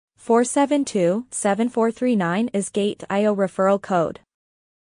472-7439 is Gate.io referral code.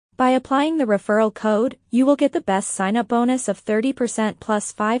 By applying the referral code, you will get the best sign-up bonus of 30%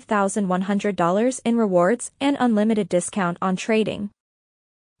 plus $5,100 in rewards and unlimited discount on trading.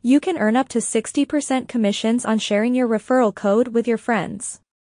 You can earn up to 60% commissions on sharing your referral code with your friends.